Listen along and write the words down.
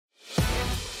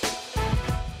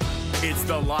It's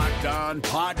the Locked On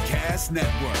Podcast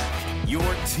Network, your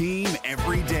team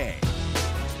every day.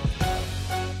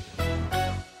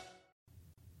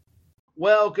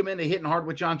 Welcome into Hittin Hard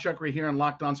with John Chuckery here on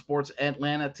Locked On Sports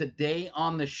Atlanta. Today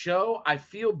on the show, I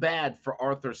feel bad for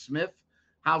Arthur Smith.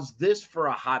 How's this for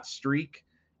a hot streak?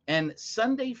 And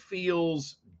Sunday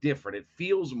feels different. It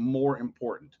feels more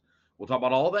important. We'll talk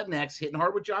about all that next. Hittin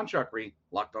Hard with John Chuckery,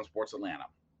 Locked On Sports Atlanta.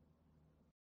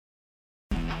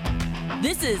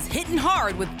 This is Hittin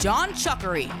Hard with John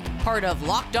Chuckery, part of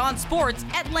Locked On Sports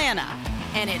Atlanta.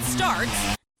 And it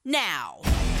starts now.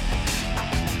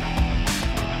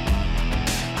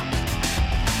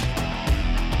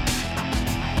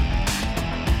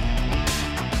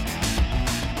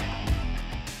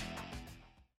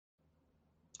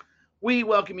 We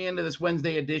welcome you into this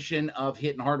Wednesday edition of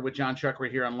Hittin Hard with John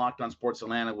Chuckery here on Locked On Sports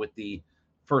Atlanta with the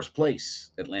first place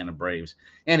Atlanta Braves.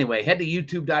 Anyway, head to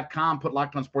youtube.com, put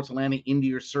Locked On Sports Atlanta into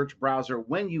your search browser.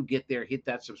 When you get there, hit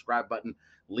that subscribe button,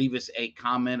 leave us a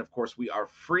comment. Of course, we are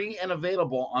free and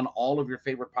available on all of your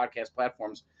favorite podcast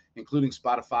platforms, including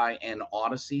Spotify and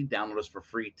Odyssey. Download us for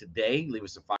free today. Leave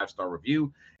us a 5-star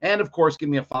review. And of course, give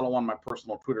me a follow on my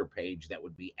personal Twitter page. That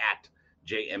would be at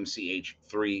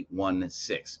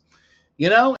JMCH316. You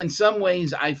know, in some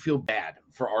ways, I feel bad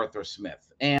for Arthur Smith.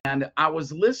 And I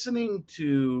was listening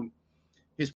to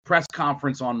his press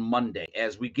conference on Monday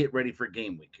as we get ready for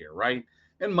game week here, right?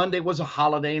 And Monday was a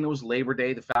holiday and it was Labor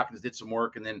Day. The Falcons did some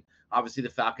work. And then obviously the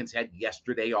Falcons had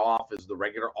yesterday off as the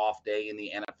regular off day in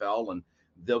the NFL. And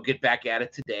they'll get back at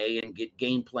it today and get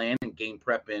game plan and game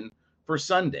prep in for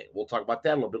Sunday. We'll talk about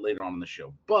that a little bit later on in the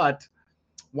show. But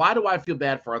why do I feel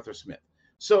bad for Arthur Smith?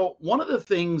 So one of the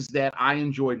things that I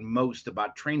enjoyed most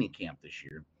about training camp this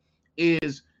year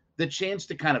is the chance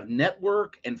to kind of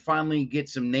network and finally get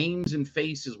some names and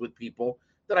faces with people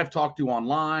that I've talked to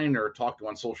online or talked to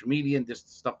on social media and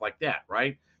just stuff like that,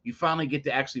 right? You finally get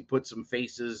to actually put some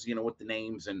faces, you know, with the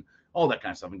names and all that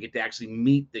kind of stuff and get to actually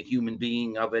meet the human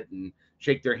being of it and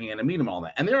shake their hand and meet them, all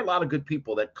that. And there are a lot of good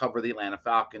people that cover the Atlanta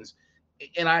Falcons.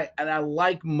 And I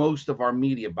like most of our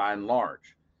media by and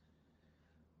large.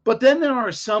 But then there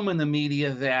are some in the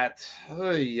media that,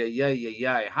 how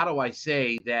do I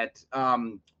say that,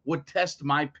 would test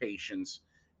my patience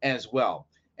as well.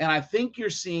 And I think you're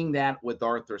seeing that with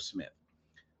Arthur Smith.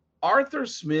 Arthur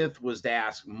Smith was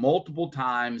asked multiple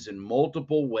times in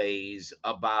multiple ways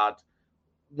about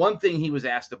one thing he was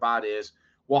asked about is,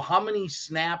 well, how many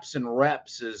snaps and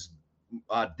reps is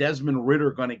Desmond Ridder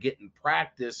going to get in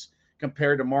practice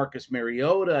compared to Marcus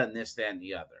Mariota and this, that, and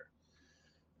the other?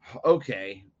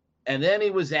 Okay. And then he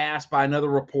was asked by another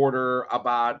reporter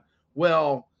about,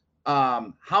 well,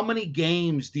 how many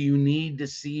games do you need to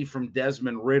see from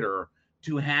Desmond Ridder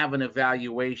to have an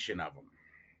evaluation of him?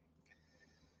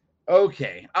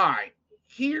 Okay. All right.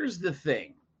 Here's the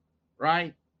thing,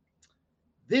 right?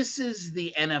 This is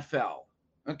the NFL.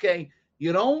 Okay.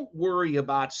 You don't worry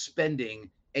about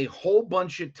spending a whole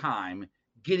bunch of time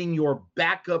getting your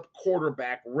backup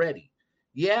quarterback ready.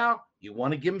 Yeah, you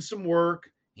want to give him some work.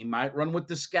 He might run with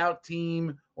the scout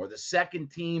team or the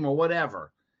second team or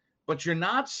whatever, but you're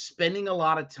not spending a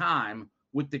lot of time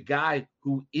with the guy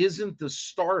who isn't the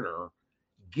starter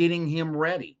getting him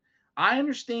ready. I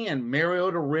understand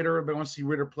Mariota, Ridder, everybody wants to see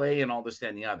Ridder play and all this, that,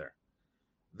 and the other.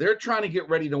 They're trying to get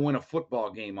ready to win a football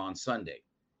game on Sunday,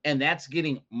 and that's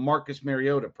getting Marcus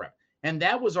Mariota prep. And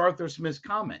that was Arthur Smith's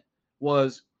comment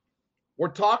was, we're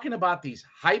talking about these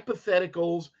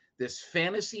hypotheticals, this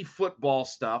fantasy football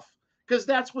stuff, because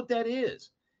that's what that is.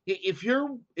 If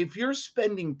you're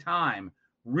spending time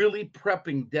really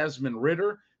prepping Desmond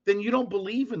Ridder, then you don't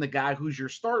believe in the guy who's your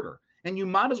starter. And you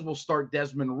might as well start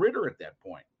Desmond Ridder at that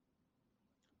point.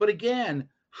 But again,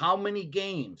 how many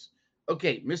games?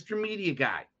 Okay, Mr. Media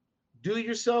Guy, do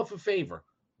yourself a favor.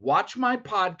 Watch my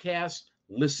podcast,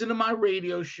 listen to my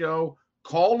radio show,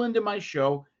 call into my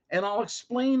show, and I'll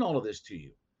explain all of this to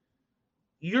you.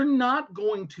 You're not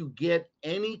going to get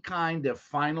any kind of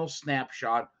final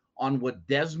snapshot on what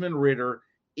Desmond Ridder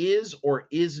is or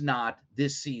is not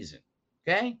this season,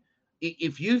 okay?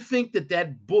 If you think that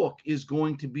that book is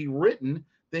going to be written,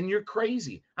 then you're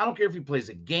crazy. I don't care if he plays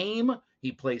a game,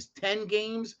 he plays 10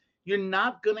 games, you're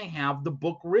not going to have the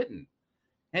book written.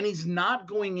 And he's not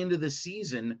going into the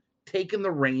season taking the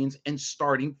reins and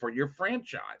starting for your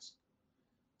franchise.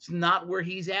 It's not where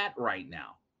he's at right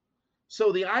now.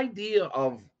 So the idea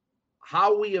of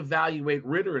how we evaluate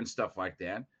Ridder and stuff like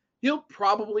that, he'll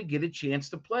probably get a chance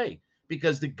to play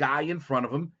because the guy in front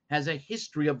of him has a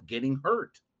history of getting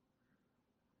hurt.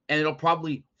 And it'll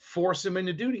probably force him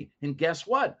into duty. And guess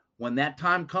what? When that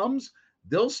time comes,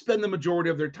 they'll spend the majority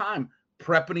of their time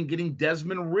prepping and getting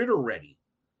Desmond Ridder ready.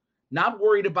 not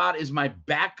worried about is my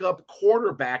backup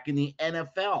quarterback in the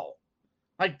NFL.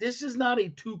 Like, this is not a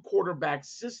 2-quarterback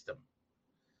system.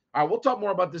 All right, we'll talk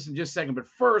more about this in just a second. But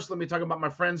first, let me talk about my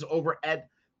friends over at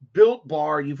Built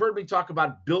Bar. You've heard me talk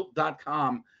about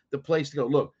Built.com, the place to go.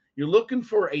 Look, you're looking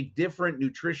for a different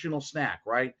nutritional snack,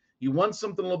 right? You want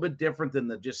something a little bit different than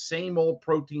the just same old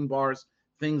protein bars,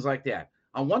 things like that.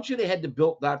 I want you to head to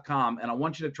Built.com, and I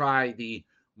want you to try the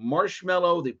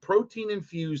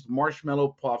protein-infused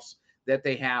marshmallow puffs that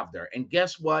they have there. And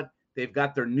guess what? They've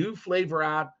got their new flavor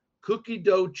out, cookie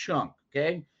dough chunk,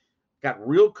 okay? Got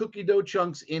real cookie dough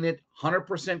chunks in it,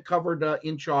 100% covered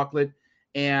in chocolate.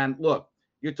 And look,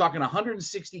 you're talking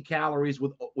 160 calories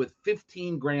with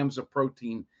 15 grams of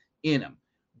protein in them.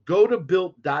 Go to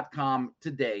Built.com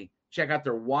today. Check out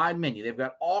their wide menu. They've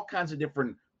got all kinds of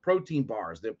different protein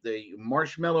bars, the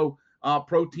marshmallow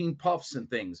protein puffs and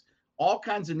things. All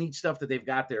kinds of neat stuff that they've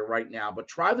got there right now. But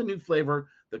try the new flavor,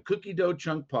 the cookie dough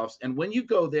chunk puffs. And when you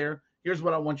go there, here's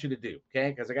what I want you to do, okay?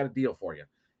 Because I got a deal for you.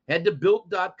 Head to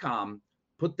Built.com,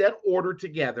 put that order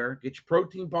together, get your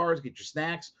protein bars, get your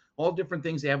snacks, all different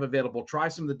things they have available. Try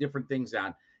some of the different things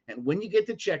out. And when you get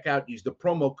to checkout, use the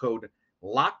promo code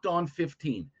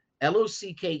LOCKEDON15,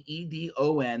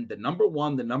 LOCKEDON, the number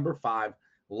 1, the number 5,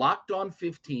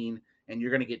 LOCKEDON15, and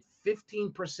you're going to get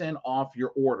 15% off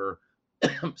your order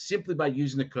simply by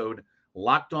using the code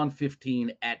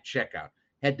LOCKEDON15 at checkout.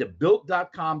 Head to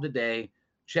Built.com today.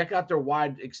 Check out their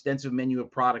wide, extensive menu of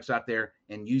products out there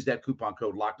and use that coupon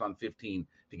code LOCKEDON15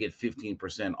 to get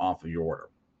 15% off of your order.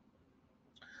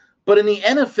 But in the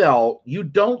NFL, you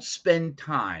don't spend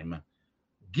time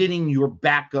getting your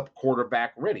backup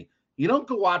quarterback ready. You don't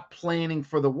go out planning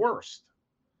for the worst.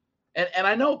 And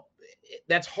I know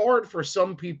that's hard for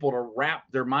some people to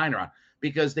wrap their mind around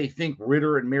because they think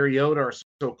Ritter and Mariota are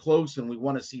so close and we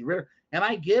want to see Ritter. And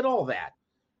I get all that.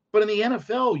 But in the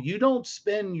NFL, you don't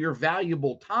spend your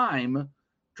valuable time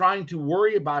trying to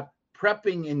worry about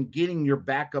prepping and getting your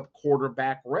backup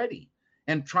quarterback ready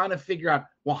and trying to figure out,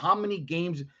 well, how many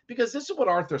games, because this is what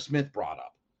Arthur Smith brought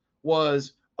up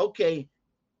was, okay,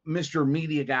 Mr.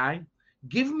 Media Guy,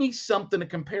 give me something to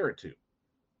compare it to.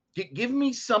 Give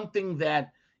me something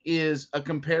that is a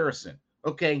comparison.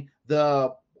 Okay,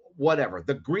 the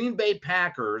Green Bay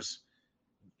Packers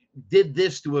did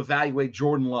this to evaluate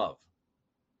Jordan Love.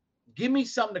 Give me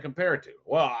something to compare it to.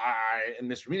 Well,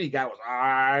 and Mr. Media Guy was,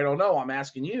 I don't know. I'm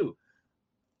asking you.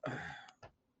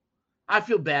 I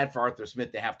feel bad for Arthur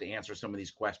Smith to have to answer some of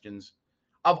these questions.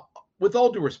 With all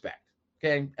due respect,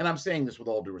 okay? And I'm saying this with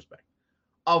all due respect.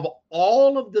 Of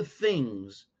all of the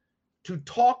things to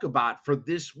talk about for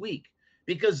this week,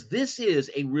 because this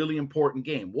is a really important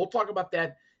game. We'll talk about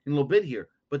that in a little bit here,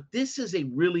 but this is a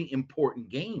really important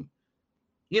game.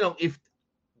 You know, if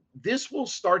this will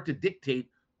start to dictate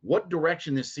what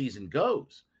direction this season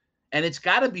goes. And it's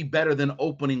got to be better than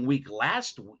opening week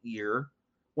last year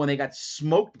when they got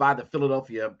smoked by the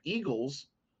Philadelphia Eagles.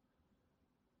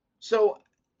 So,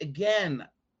 again,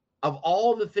 of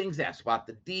all the things asked about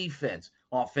the defense,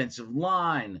 offensive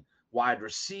line, wide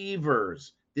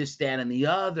receivers, this, that, and the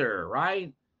other,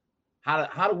 right?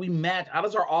 How do we match? How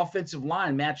does our offensive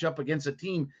line match up against a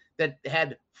team that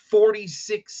had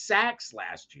 46 sacks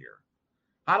last year?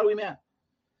 How do we match?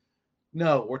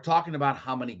 No, we're talking about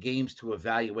how many games to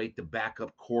evaluate the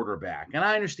backup quarterback. And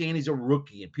I understand he's a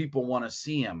rookie and people want to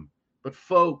see him. But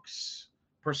folks,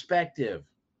 perspective,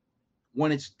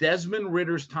 when it's Desmond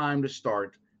Ritter's time to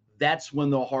start, that's when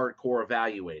they'll hardcore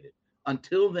evaluate it.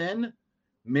 Until then,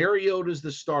 Mariota's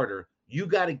the starter. You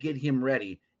got to get him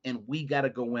ready, and we got to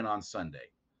go win on Sunday.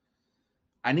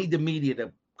 I need the media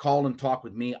to call and talk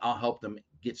with me. I'll help them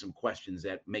get some questions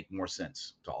that make more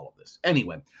sense to all of this.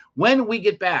 Anyway, when we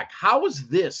get back, how is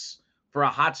this for a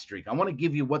hot streak? I want to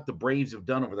give you what the Braves have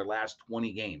done over their last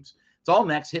 20 games. It's all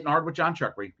next. Hitting Hard with John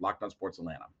Chuckery, Locked On Sports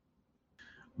Atlanta.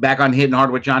 Back on Hitting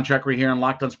Hard with John Chuckery here on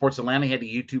Locked On Sports Atlanta. Head to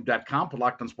youtube.com, put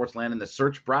Locked On Sports Atlanta in the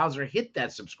search browser. Hit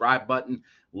that subscribe button.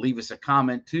 Leave us a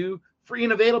comment too. Free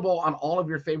and available on all of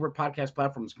your favorite podcast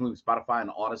platforms, including Spotify and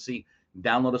Odyssey.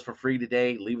 Download us for free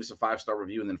today. Leave us a 5-star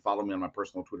review, and then follow me on my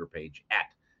personal Twitter page at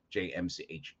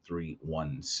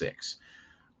JMCH316.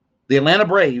 The Atlanta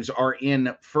Braves are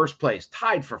in first place,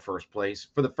 tied for first place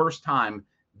for the first time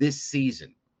this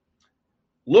season.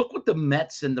 Look what the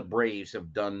Mets and the Braves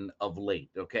have done of late,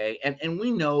 okay? And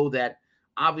we know that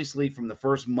obviously from the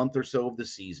first month or so of the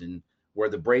season where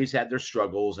the Braves had their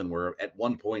struggles and were at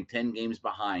one point 10 games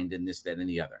behind and this, that, and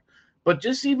the other. But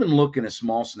just even look in a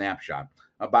small snapshot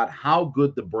about how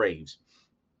good the Braves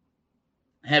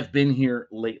have been here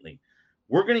lately.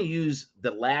 We're going to use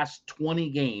the last 20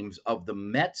 games of the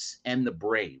Mets and the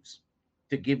Braves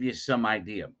to give you some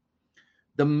idea.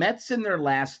 The Mets in their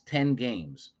last 10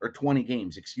 games, or 20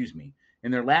 games, excuse me,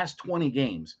 in their last 20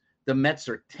 games, the Mets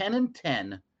are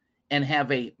 10-10 and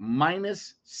have a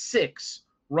 -6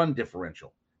 run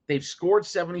differential. They've scored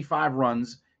 75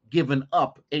 runs, given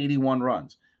up 81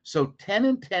 runs. So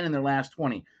 10-10 in their last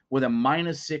 20 with a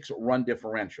 -6 run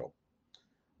differential.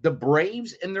 The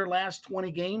Braves in their last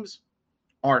 20 games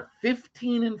are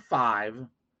 15-5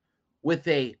 with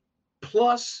a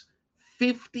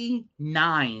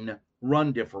 +59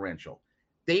 run differential.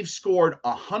 They've scored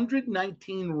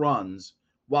 119 runs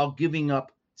while giving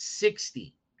up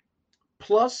 60,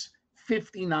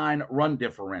 +59 run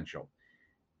differential.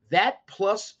 That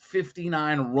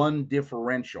 +59 run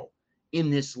differential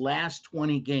in this last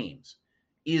 20 games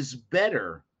is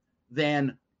better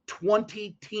than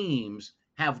 20 teams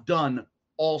have done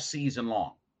all season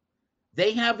long.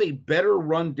 They have a better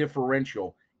run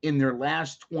differential in their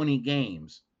last 20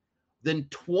 games than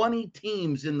 20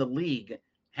 teams in the league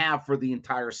have for the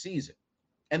entire season.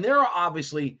 And there are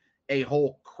obviously a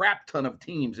whole crap ton of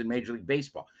teams in Major League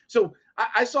Baseball. So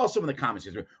I saw some of the comments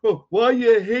here. Oh, why are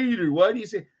you a hater? Why do you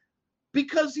say?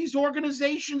 Because these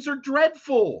organizations are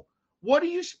dreadful. What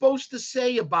are you supposed to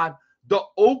say about the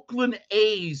Oakland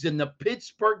A's and the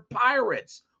Pittsburgh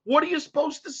Pirates? What are you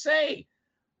supposed to say?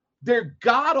 They're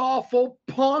god-awful,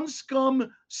 pawn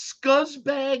scum,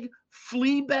 scuzzbag,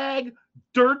 fleabag,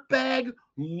 dirtbag,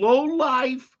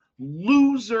 low-life,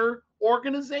 loser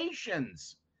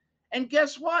organizations. And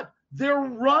guess what? They're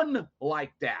run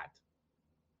like that.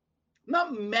 I'm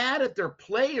not mad at their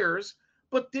players,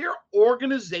 but they're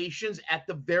organizations at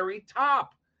the very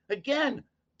top. Again,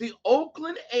 the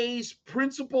Oakland A's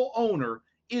principal owner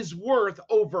is worth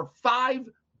over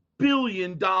 $5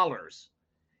 billion.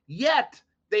 Yet,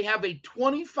 they have a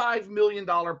 $25 million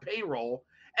payroll,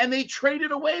 and they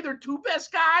traded away their two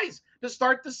best guys to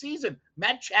start the season,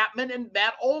 Matt Chapman and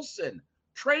Matt Olson.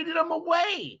 Traded them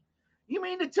away. You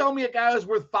mean to tell me a guy who's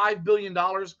worth $5 billion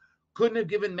couldn't have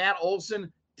given Matt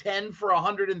Olson 10 for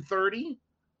 130?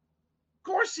 Of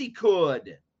course he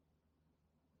could.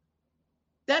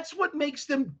 That's what makes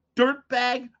them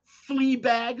dirtbag,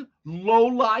 fleabag,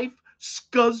 lowlife,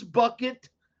 scuzzbucket,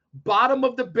 bottom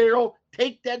of the barrel.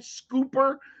 Take that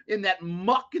scooper in that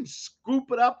muck and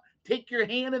scoop it up. Take your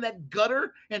hand in that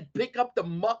gutter and pick up the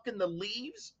muck and the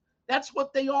leaves. That's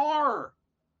what they are.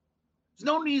 There's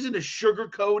no reason to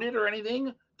sugarcoat it or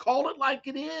anything. Call it like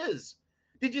it is.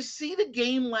 Did you see the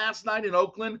game last night in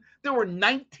Oakland? There were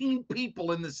 19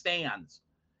 people in the stands.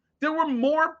 There were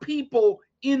more people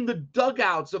in the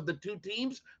dugouts of the two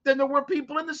teams than there were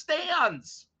people in the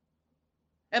stands.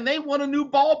 And they won a new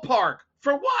ballpark.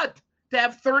 For what? To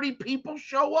have 30 people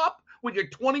show up with your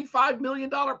 $25 million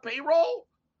payroll?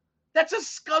 That's a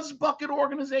scuzzbucket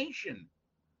organization.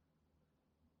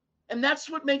 And that's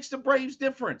what makes the Braves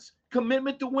difference.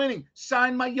 Commitment to winning.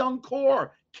 Sign my young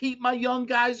core. Keep my young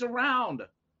guys around. I'm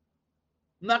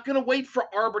not going to wait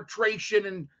for arbitration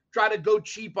and try to go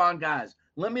cheap on guys.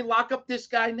 Let me lock up this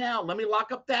guy now. Let me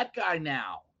lock up that guy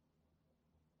now.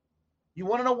 You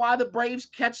want to know why the Braves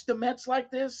catch the Mets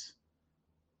like this?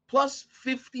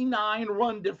 +59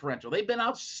 run differential. They've been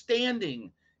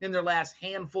outstanding in their last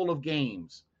handful of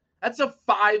games. That's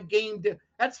five games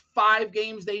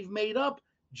they've made up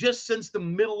just since the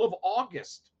middle of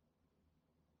August.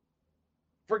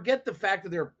 Forget the fact that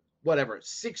they're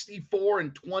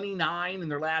 64-29 in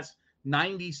their last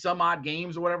 90 some odd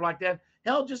games or whatever like that.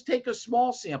 Hell, just take a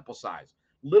small sample size.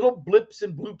 Little blips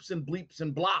and bloops and bleeps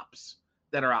and blops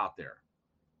that are out there.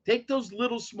 Take those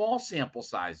little small sample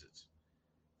sizes.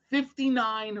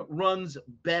 59 runs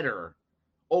better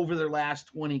over their last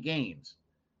 20 games.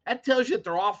 That tells you that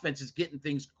their offense is getting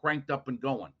things cranked up and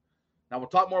going. Now, we'll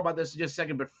talk more about this in just a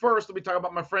second, but first, let me talk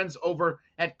about my friends over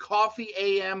at Coffee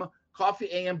AM,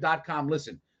 coffeeam.com.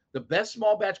 Listen, the best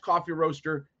small batch coffee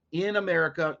roaster in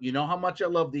America. You know how much I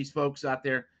love these folks out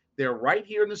there. They're right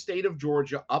here in the state of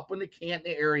Georgia, up in the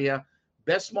Canton area.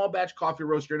 Best small batch coffee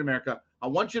roaster in America. I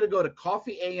want you to go to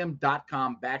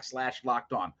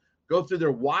coffeeam.com/lockedon. Go through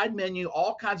their wide menu,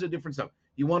 all kinds of different stuff.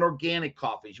 You want organic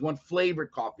coffees. You want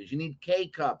flavored coffees. You need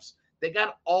K-Cups. They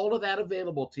got all of that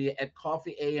available to you at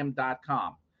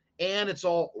coffeeam.com. And it's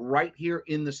all right here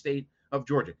in the state of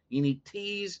Georgia. You need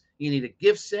teas. You need a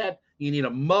gift set. You need a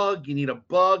mug. You need a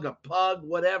bug, a pug,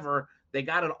 whatever. They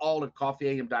got it all at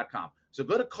coffeeam.com. So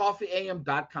go to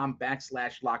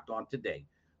coffeeam.com/lockedon today.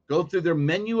 Go through their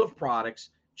menu of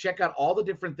products. Check out all the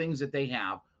different things that they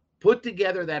have. Put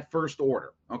together that first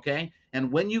order, okay?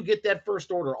 And when you get that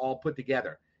first order all put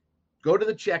together, go to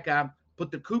the checkout, put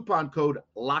the coupon code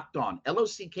LOCKEDON,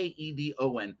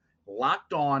 LOCKEDON,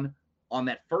 locked on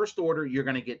that first order. You're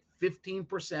going to get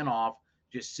 15% off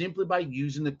just simply by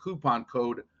using the coupon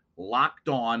code Locked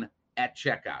On at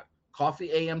checkout.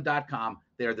 CoffeeAM.com.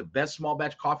 They are the best small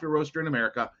batch coffee roaster in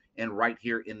America and right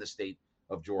here in the state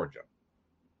of Georgia.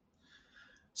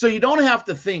 So you don't have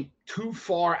to think too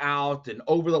far out and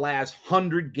over the last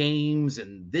 100 games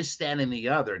and this, that, and the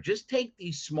other. Just take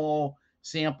these small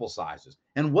sample sizes.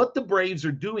 And what the Braves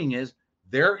are doing is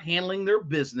they're handling their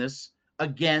business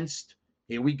against,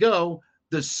 here we go,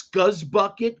 the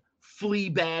scuzzbucket,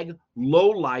 fleabag,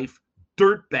 lowlife,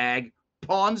 dirtbag,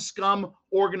 pond scum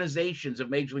organizations of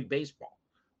Major League Baseball.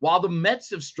 While the Mets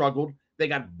have struggled, they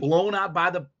got blown out by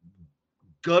the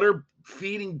gutter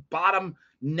feeding bottom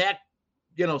neck,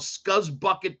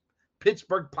 scuzzbucket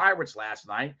Pittsburgh Pirates last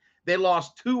night. They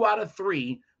lost 2 out of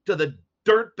 3 to the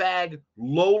dirtbag,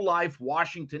 lowlife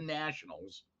Washington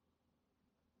Nationals.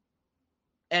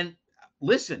 And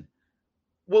listen,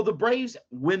 will the Braves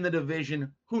win the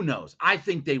division? Who knows? I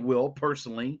think they will,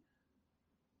 personally.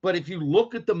 But if you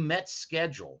look at the Mets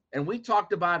schedule, and we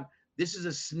talked about this is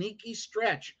a sneaky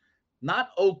stretch, not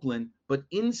Oakland, but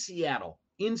in Seattle,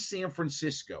 in San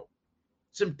Francisco,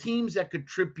 some teams that could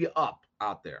trip you up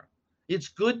out there. It's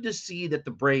good to see that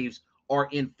the Braves are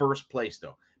in first place,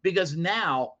 though, because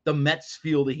now the Mets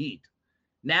feel the heat.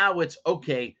 Now it's,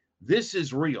 okay, this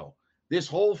is real. This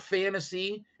whole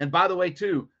fantasy, and by the way,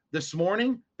 too, this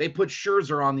morning, they put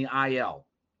Scherzer on the IL,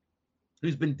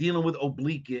 who's been dealing with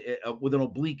an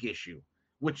oblique issue,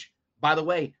 which, by the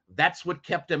way, that's what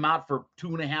kept him out for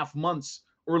 2.5 months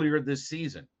earlier this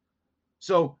season.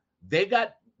 So they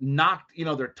got knocked,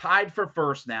 they're tied for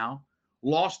first now,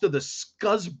 lost to the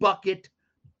scuzzbucket,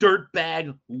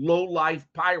 dirtbag, lowlife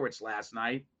Pirates last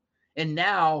night. And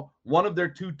now one of their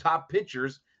 2 top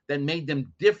pitchers that made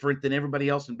them different than everybody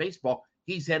else in baseball,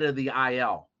 he's head of the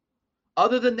IL.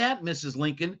 Other than that, Mrs.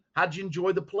 Lincoln, how'd you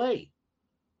enjoy the play?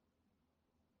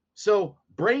 So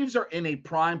Braves are in a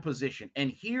prime position. And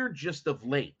here just of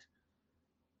late,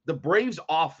 the Braves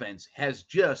offense has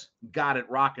just got it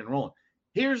rock and rolling.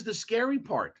 Here's the scary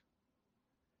part.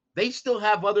 They still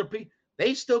have other people.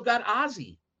 They still got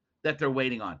Ozzy that they're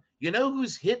waiting on. You know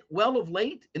who's hit well of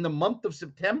late in the month of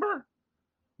September?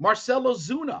 Marcell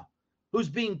Ozuna, who's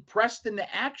being pressed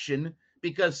into action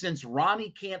because since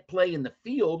Ronnie can't play in the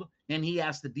field and he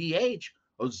has to DH,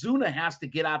 Ozuna has to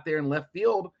get out there in left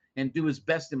field and do his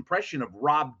best impression of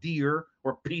Rob Deere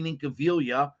or Pete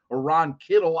Incaviglia or Ron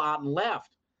Kittle out in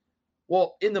left.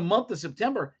 Well, in the month of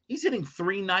September, he's hitting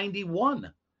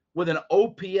 .391 with an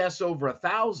OPS over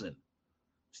 1,000.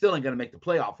 Still ain't going to make the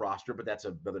playoff roster, but that's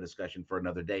another discussion for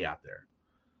another day out there.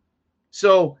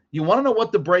 So you want to know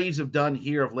what the Braves have done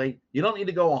here of late? You don't need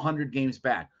to go 100 games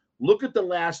back. Look at the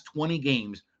last 20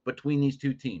 games between these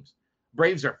two teams.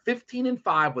 Braves are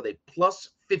 15-5 with a plus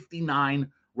 59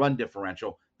 run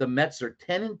differential. The Mets are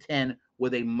 10-10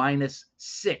 with a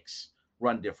 -6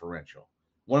 run differential.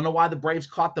 Want to know why the Braves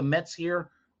caught the Mets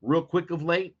here real quick of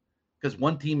late? Because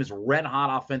one team is red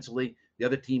hot offensively. The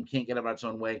other team can't get out of its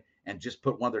own way and just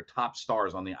put one of their top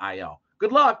stars on the IL.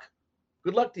 Good luck.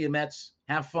 Good luck to you, Mets.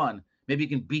 Have fun. Maybe you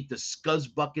can beat the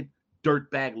scuzzbucket,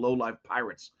 dirtbag, lowlife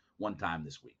Pirates one time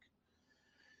this week.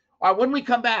 All right, when we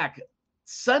come back,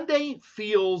 Sunday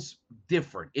feels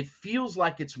different. It feels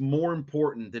like it's more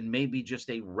important than maybe just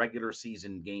a regular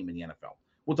season game in the NFL.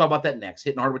 We'll talk about that next.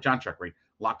 Hittin' Hard with John Chuckery,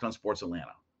 Locked On Sports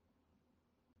Atlanta.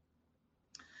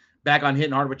 Back on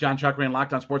Hittin' Hard with John Chuckery and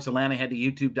Locked On Sports Atlanta. Head to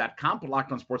youtube.com, put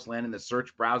Locked On Sports Atlanta in the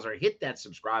search browser. Hit that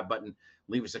subscribe button.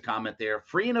 Leave us a comment there.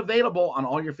 Free and available on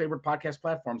all your favorite podcast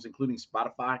platforms, including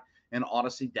Spotify and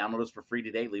Odyssey. Download us for free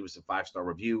today. Leave us a 5-star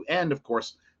review. And, of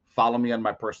course, follow me on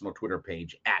my personal Twitter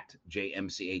page at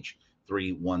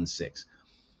JMCH316.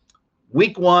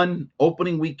 Week 1,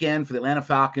 opening weekend for the Atlanta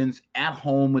Falcons at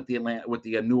home with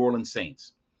the New Orleans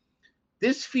Saints.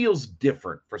 This feels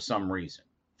different for some reason,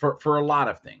 for a lot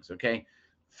of things, okay?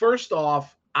 First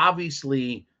off,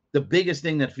 obviously, the biggest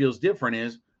thing that feels different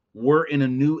is we're in a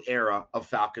new era of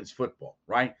Falcons football,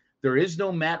 right? There is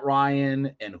no Matt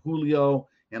Ryan and Julio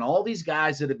and all these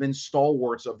guys that have been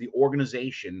stalwarts of the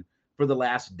organization for the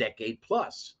last decade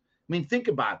plus. I mean, think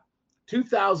about it.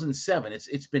 2007,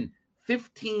 it's been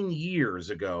 15 years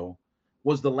ago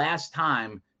was the last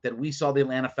time that we saw the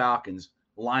Atlanta Falcons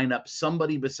line up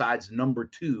somebody besides number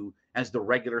 2 as the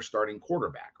regular starting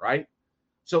quarterback, right?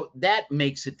 So that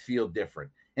makes it feel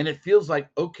different. And it feels like,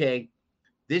 okay,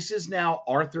 this is now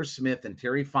Arthur Smith and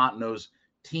Terry Fontenot's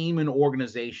team and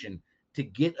organization to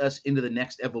get us into the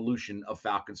next evolution of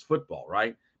Falcons football,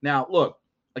 right? Now, look,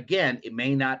 again, it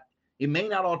may not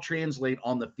all translate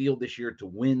on the field this year to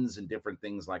wins and different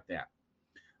things like that.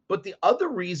 But the other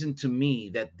reason to me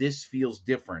that this feels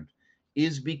different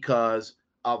is because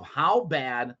of how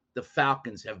bad the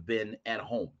Falcons have been at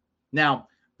home. Now,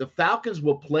 the Falcons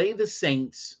will play the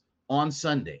Saints on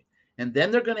Sunday, and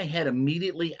then they're going to head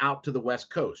immediately out to the West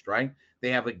Coast, right?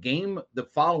 They have a game the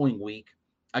following week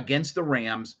against the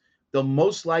Rams. They'll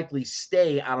most likely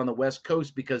stay out on the West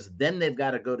Coast because then they've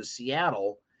got to go to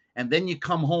Seattle, and then you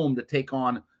come home to take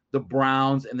on the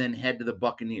Browns and then head to the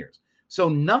Buccaneers. So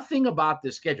nothing about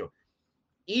this schedule.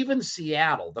 Even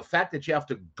Seattle, the fact that you have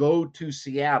to go to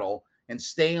Seattle and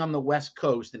stay on the West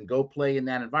Coast and go play in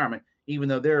that environment, even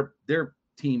though their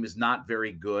team is not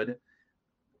very good,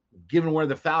 given where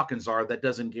the Falcons are, that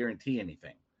doesn't guarantee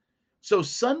anything. So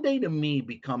Sunday to me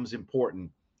becomes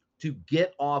important to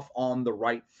get off on the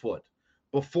right foot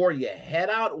before you head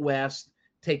out west,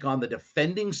 take on the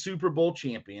defending Super Bowl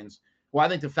champions, who I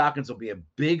think the Falcons will be a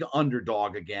big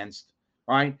underdog against,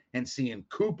 right? And seeing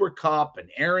Cooper Kupp and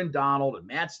Aaron Donald and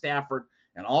Matt Stafford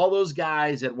and all those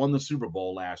guys that won the Super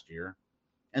Bowl last year.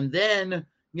 And then,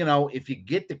 if you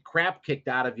get the crap kicked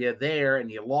out of you there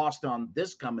and you lost on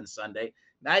this coming Sunday,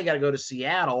 now you got to go to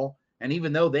Seattle. And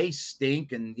even though they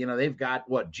stink and, they've got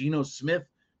Geno Smith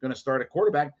going to start at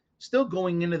quarterback, still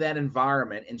going into that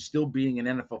environment and still being an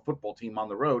NFL football team on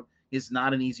the road is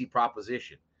not an easy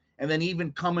proposition. And then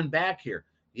even coming back here,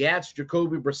 yeah, it's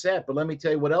Jacoby Brissett, but let me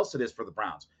tell you what else it is for the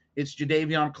Browns. It's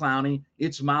Jadeveon Clowney,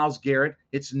 it's Myles Garrett,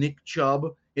 it's Nick Chubb,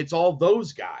 it's all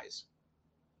those guys.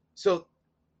 So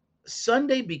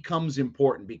Sunday becomes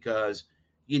important because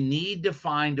you need to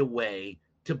find a way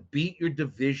to beat your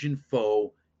division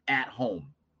foe at home.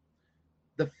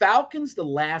 The Falcons, the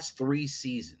last 3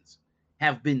 seasons,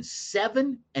 have been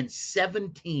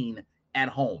 7-17 at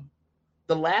home.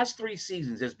 The last 3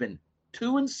 seasons has been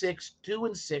 2-6,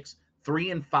 2-6,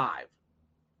 3-5.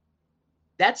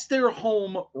 That's their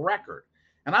home record.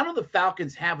 And I know the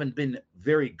Falcons haven't been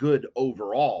very good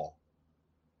overall,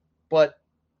 but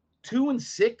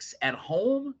 2-6 at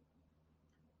home,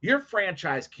 your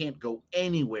franchise can't go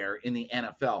anywhere in the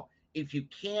NFL if you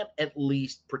can't at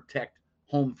least protect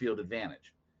home field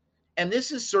advantage. And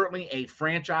this is certainly a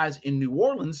franchise in New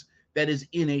Orleans that is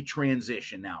in a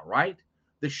transition now, right?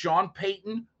 The Sean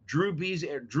Payton, Drew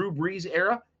Brees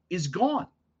era is gone.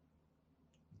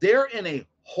 They're in a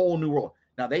whole new world.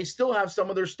 Now, they still have some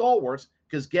of their stalwarts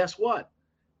because guess what?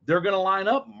 They're going to line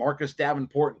up Marcus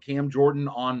Davenport and Cam Jordan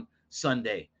on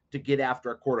Sunday to get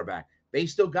after a quarterback. They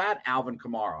still got Alvin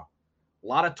Kamara. A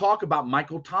lot of talk about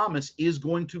Michael Thomas is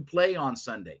going to play on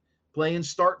Sunday, play and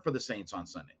start for the Saints on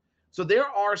Sunday. So there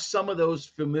are some of those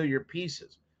familiar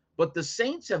pieces. But the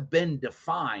Saints have been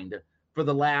defined for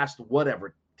the last,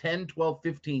 10, 12,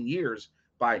 15 years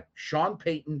by Sean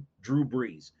Payton, Drew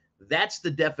Brees. That's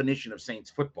the definition of Saints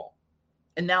football.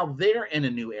 And now they're in a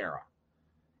new era.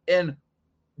 And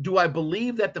do I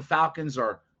believe that the Falcons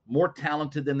are more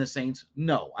talented than the Saints?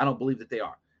 No, I don't believe that they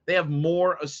are. They have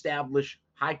more established,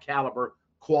 high caliber,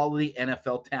 quality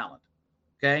NFL talent.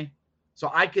 Okay?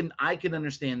 So I can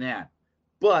understand that.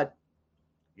 But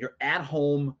you're at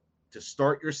home to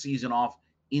start your season off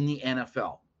in the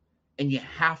NFL. And you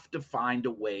have to find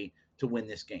a way to win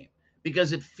this game.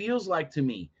 Because it feels like to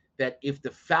me that if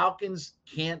the Falcons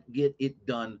can't get it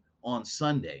done on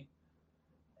Sunday,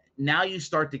 now you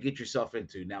start to get yourself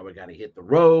into, now we got to hit the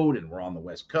road and we're on the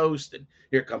West Coast and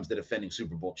here comes the defending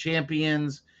Super Bowl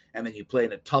champions. And then you play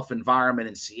in a tough environment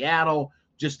in Seattle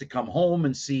just to come home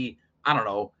and see, I don't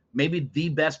know, maybe the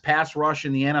best pass rush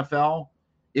in the NFL,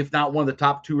 if not one of the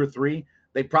top 2 or 3.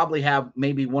 They probably have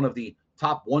maybe one of the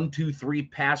top 1, 2, 3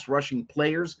 pass rushing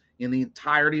players in the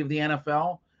entirety of the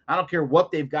NFL. I don't care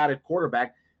what they've got at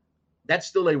quarterback. That's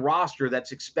still a roster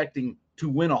that's expecting to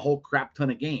win a whole crap ton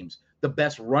of games. The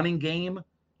best running game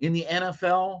in the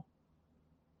NFL.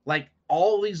 Like,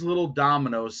 all these little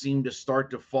dominoes seem to start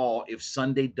to fall if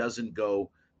Sunday doesn't go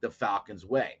the Falcons'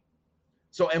 way.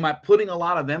 So am I putting a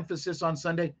lot of emphasis on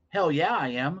Sunday? Hell yeah, I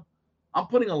am. I'm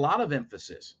putting a lot of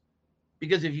emphasis.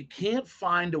 Because if you can't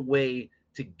find a way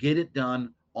to get it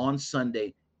done on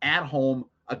Sunday at home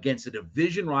against a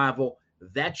division rival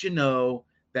that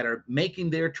that are making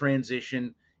their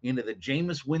transition into the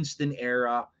Jameis Winston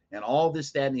era and all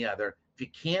this, that, and the other, if you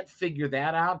can't figure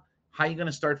that out, how are you going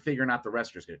to start figuring out the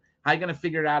rest of it? How are you going to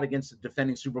figure it out against the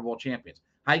defending Super Bowl champions?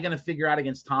 How are you going to figure it out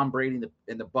against Tom Brady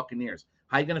and the Buccaneers?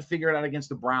 How are you going to figure it out against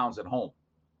the Browns at home?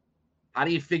 How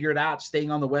do you figure it out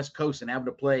staying on the West Coast and having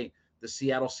to play the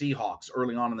Seattle Seahawks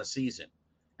early on in the season?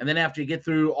 And then after you get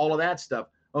through all of that stuff,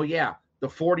 oh yeah, the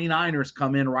 49ers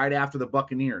come in right after the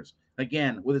Buccaneers.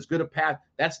 Again, with as good a path,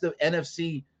 that's the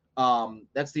NFC.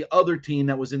 That's the other team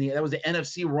that was the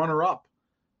NFC runner-up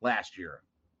last year.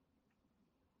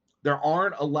 There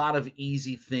aren't a lot of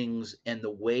easy things, and the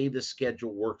way the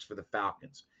schedule works for the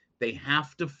Falcons, They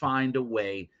have to find a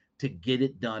way to get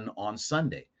it done on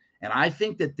Sunday. And I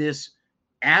think that this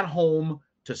at home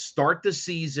to start the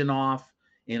season off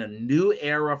in a new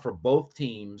era for both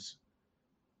teams,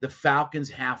 the Falcons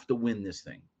have to win this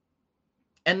thing.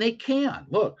 And they can.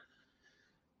 Look,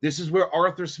 this is where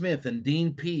Arthur Smith and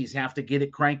Dean Pease have to get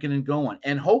it cranking and going.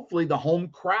 And hopefully the home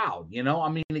crowd, I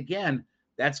mean, again,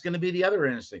 that's going to be the other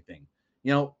interesting thing.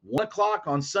 1 o'clock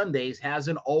on Sundays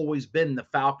hasn't always been the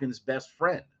Falcons' best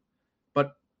friend.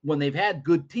 But when they've had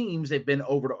good teams, they've been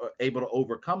able to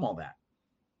overcome all that.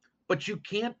 But you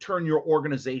can't turn your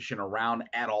organization around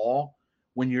at all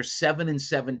when you're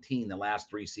 7-17 the last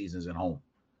 3 seasons at home.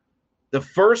 The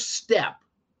first step,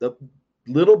 the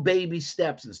little baby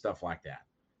steps and stuff like that,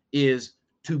 is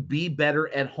to be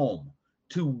better at home,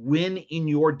 to win in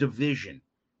your division,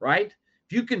 right?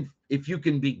 If you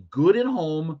can be good at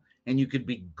home and you can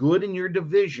be good in your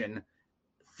division,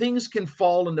 things can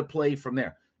fall into play from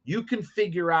there. You can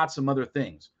figure out some other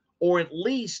things, or at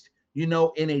least, in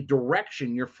a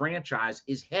direction your franchise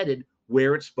is headed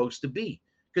where it's supposed to be.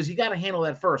 Because you got to handle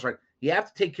that first, right? You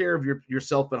have to take care of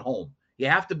yourself at home. You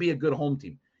have to be a good home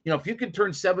team. If you can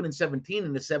turn 7-17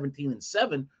 into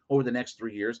 17-7 over the next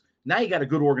 3 years, now you got a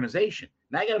good organization.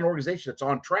 Now you got an organization that's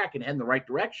on track and heading the right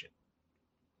direction.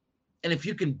 And if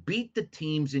you can beat the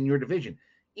teams in your division,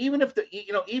 even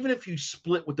if you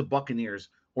split with the Buccaneers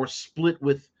or split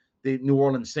with the New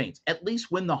Orleans Saints, at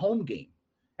least win the home game.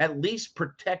 At least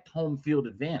protect home field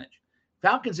advantage.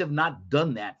 Falcons have not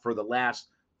done that for the last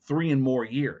 3 and more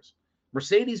years.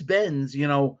 Mercedes-Benz,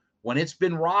 when it's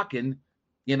been rocking,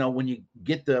 when you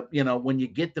get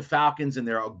the Falcons and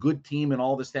they're a good team and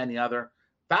all this, that, and the other,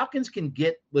 Falcons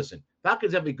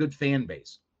have a good fan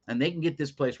base and they can get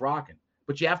this place rocking,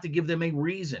 but you have to give them a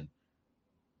reason.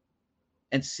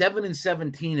 And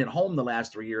 7-17 at home the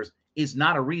last 3 years is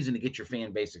not a reason to get your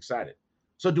fan base excited.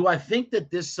 So do I think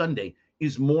that this Sunday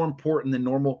is more important than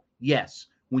normal? Yes.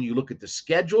 When you look at the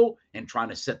schedule and trying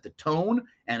to set the tone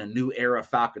and a new era of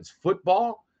Falcons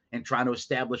football and trying to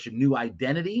establish a new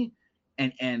identity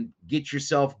and get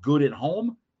yourself good at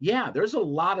home, yeah, there's a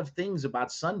lot of things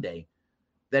about Sunday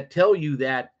that tell you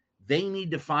that they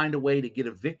need to find a way to get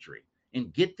a victory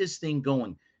and get this thing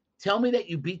going. Tell me that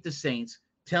you beat the Saints.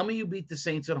 Tell me you beat the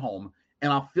Saints at home,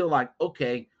 and I'll feel like,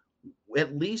 okay,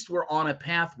 at least we're on a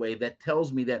pathway that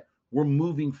tells me that we're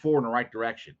moving forward in the right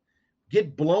direction.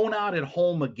 Get blown out at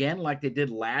home again like they did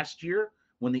last year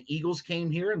when the Eagles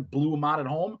came here and blew them out at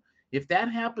home. If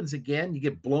that happens again, you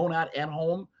get blown out at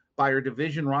home by your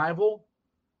division rival,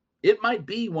 it might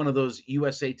be one of those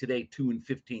USA Today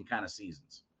 2-15 kind of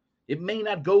seasons. It may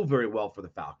not go very well for the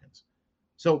Falcons.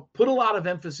 So put a lot of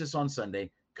emphasis on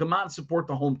Sunday. Come out and support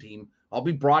the home team. I'll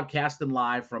be broadcasting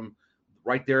live from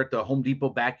right there at the Home Depot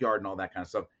backyard and all that kind of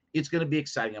stuff. It's going to be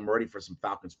exciting. I'm ready for some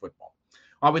Falcons football.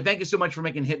 All right, thank you so much for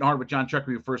making Hittin' Hard with John Chuckery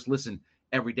your first listen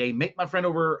every day. Make my friend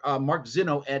over Mark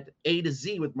Zinno at A to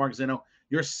Z with Mark Zinno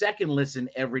your second listen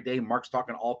every day. Mark's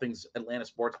talking all things Atlanta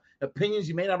sports, opinions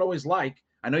you may not always like.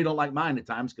 I know you don't like mine at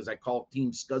times because I call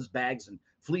teams scuzz bags and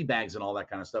flea bags and all that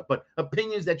kind of stuff, but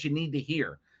opinions that you need to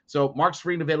hear. So Mark's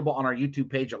free and available on our YouTube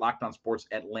page at Locked On Sports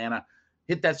Atlanta.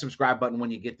 Hit that subscribe button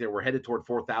when you get there. We're headed toward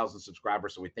 4,000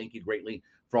 subscribers, so we thank you greatly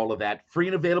for all of that. Free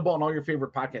and available on all your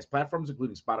favorite podcast platforms,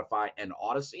 including Spotify and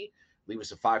Odyssey. Leave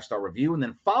us a 5-star review, and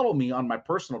then follow me on my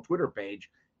personal Twitter page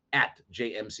at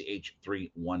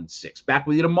JMCH316. Back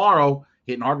with you tomorrow,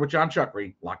 Hittin' Hard with John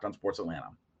Chuckery, Locked On Sports Atlanta.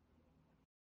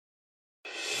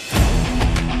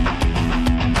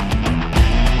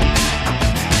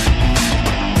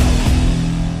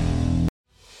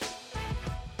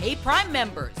 Hey, Prime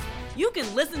members, you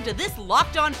can listen to this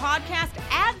Locked On podcast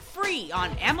ad-free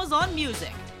on Amazon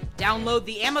Music. Download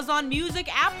the Amazon Music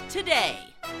app today.